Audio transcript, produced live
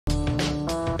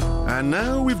And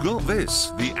now we've got this,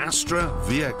 the Astra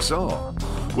VXR,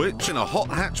 which in a hot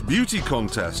hatch beauty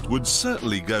contest would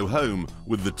certainly go home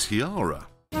with the tiara.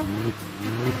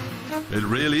 It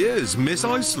really is Miss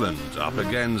Iceland up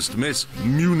against Miss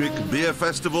Munich Beer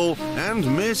Festival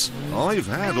and Miss I've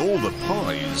Had All the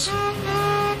Pies.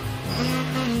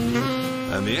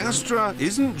 And the Astra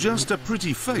isn't just a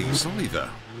pretty face either.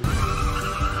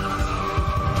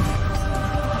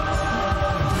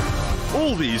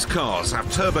 All these cars have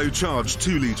turbocharged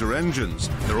 2-litre engines.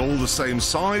 They're all the same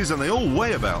size and they all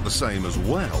weigh about the same as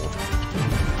well.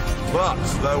 But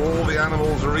though all the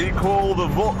animals are equal, the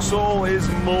Vauxhall is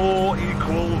more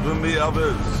equal than the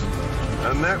others.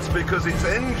 And that's because its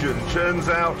engine churns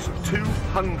out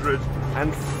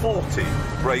 240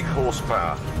 brake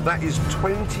horsepower. That is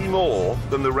 20 more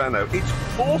than the Renault. It's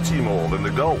 40 more than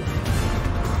the Golf.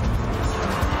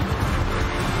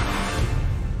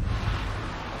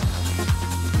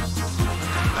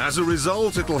 As a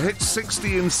result, it'll hit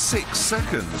 60 in 6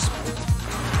 seconds.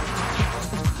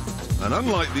 And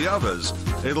unlike the others,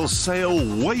 it'll sail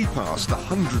way past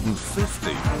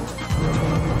 150.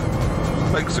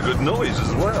 Makes a good noise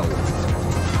as well.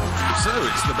 So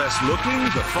it's the best looking,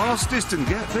 the fastest, and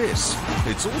get this,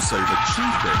 it's also the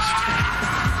cheapest.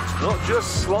 Not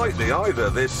just slightly either.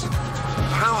 This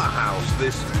powerhouse,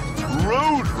 this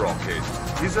road rocket,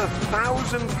 is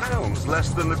 £1,000 less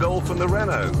than the Golf and the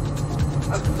Renault.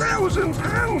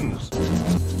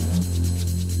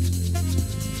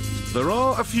 £1,000! There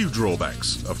are a few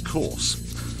drawbacks, of course.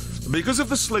 Because of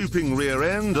the sloping rear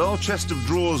end, our chest of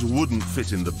drawers wouldn't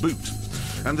fit in the boot.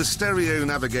 And the stereo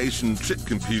navigation trip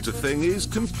computer thing is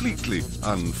completely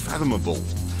unfathomable.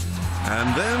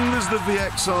 And then there's the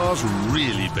VXR's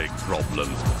really big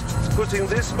problem. Putting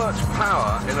this much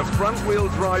power in a front-wheel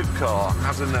drive car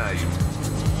has a name.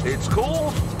 It's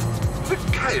called the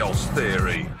chaos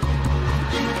theory.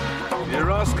 You're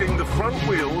asking the front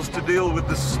wheels to deal with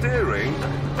the steering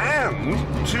and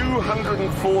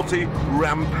 240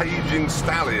 rampaging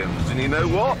stallions. And you know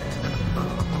what?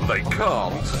 They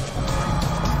can't.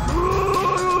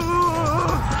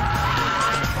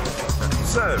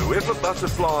 So, if a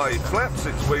butterfly flaps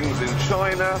its wings in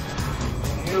China,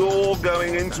 you're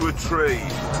going into a tree.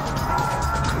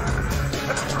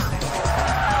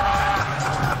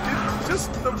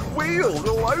 Just the wheels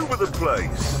all over the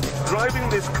place. Driving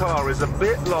this car is a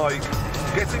bit like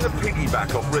getting a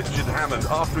piggyback off Richard Hammond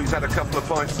after he's had a couple of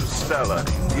pints of Stella.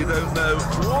 You don't know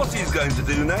what he's going to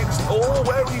do next or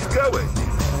where he's going.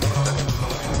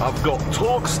 I've got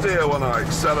torque steer when I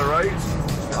accelerate.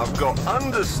 I've got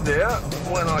understeer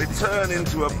when I turn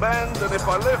into a bend, and if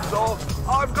I lift off,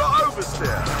 I've got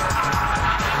oversteer.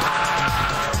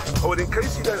 Oh, and in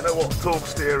case you don't know what torque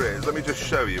steer is, let me just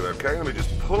show you, okay? Let me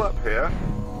just pull up here,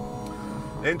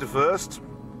 into first,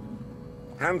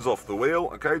 hands off the wheel,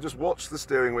 okay? Just watch the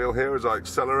steering wheel here as I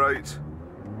accelerate.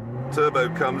 Turbo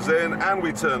comes in, and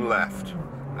we turn left.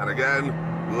 And again,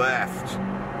 left.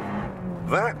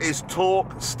 That is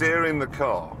torque steering the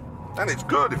car. And it's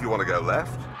good if you want to go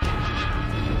left.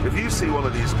 If you see one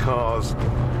of these cars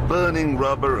burning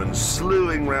rubber and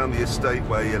slewing round the estate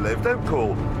where you live, don't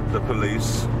call the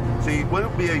police. See, it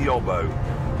won't be a yobbo.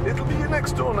 It'll be your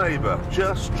next door neighbour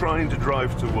just trying to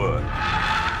drive to work.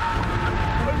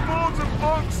 I bought a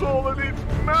Vauxhall and it's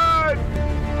mad!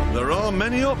 There are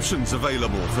many options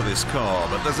available for this car,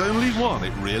 but there's only one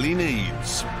it really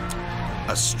needs.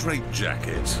 A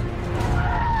straitjacket.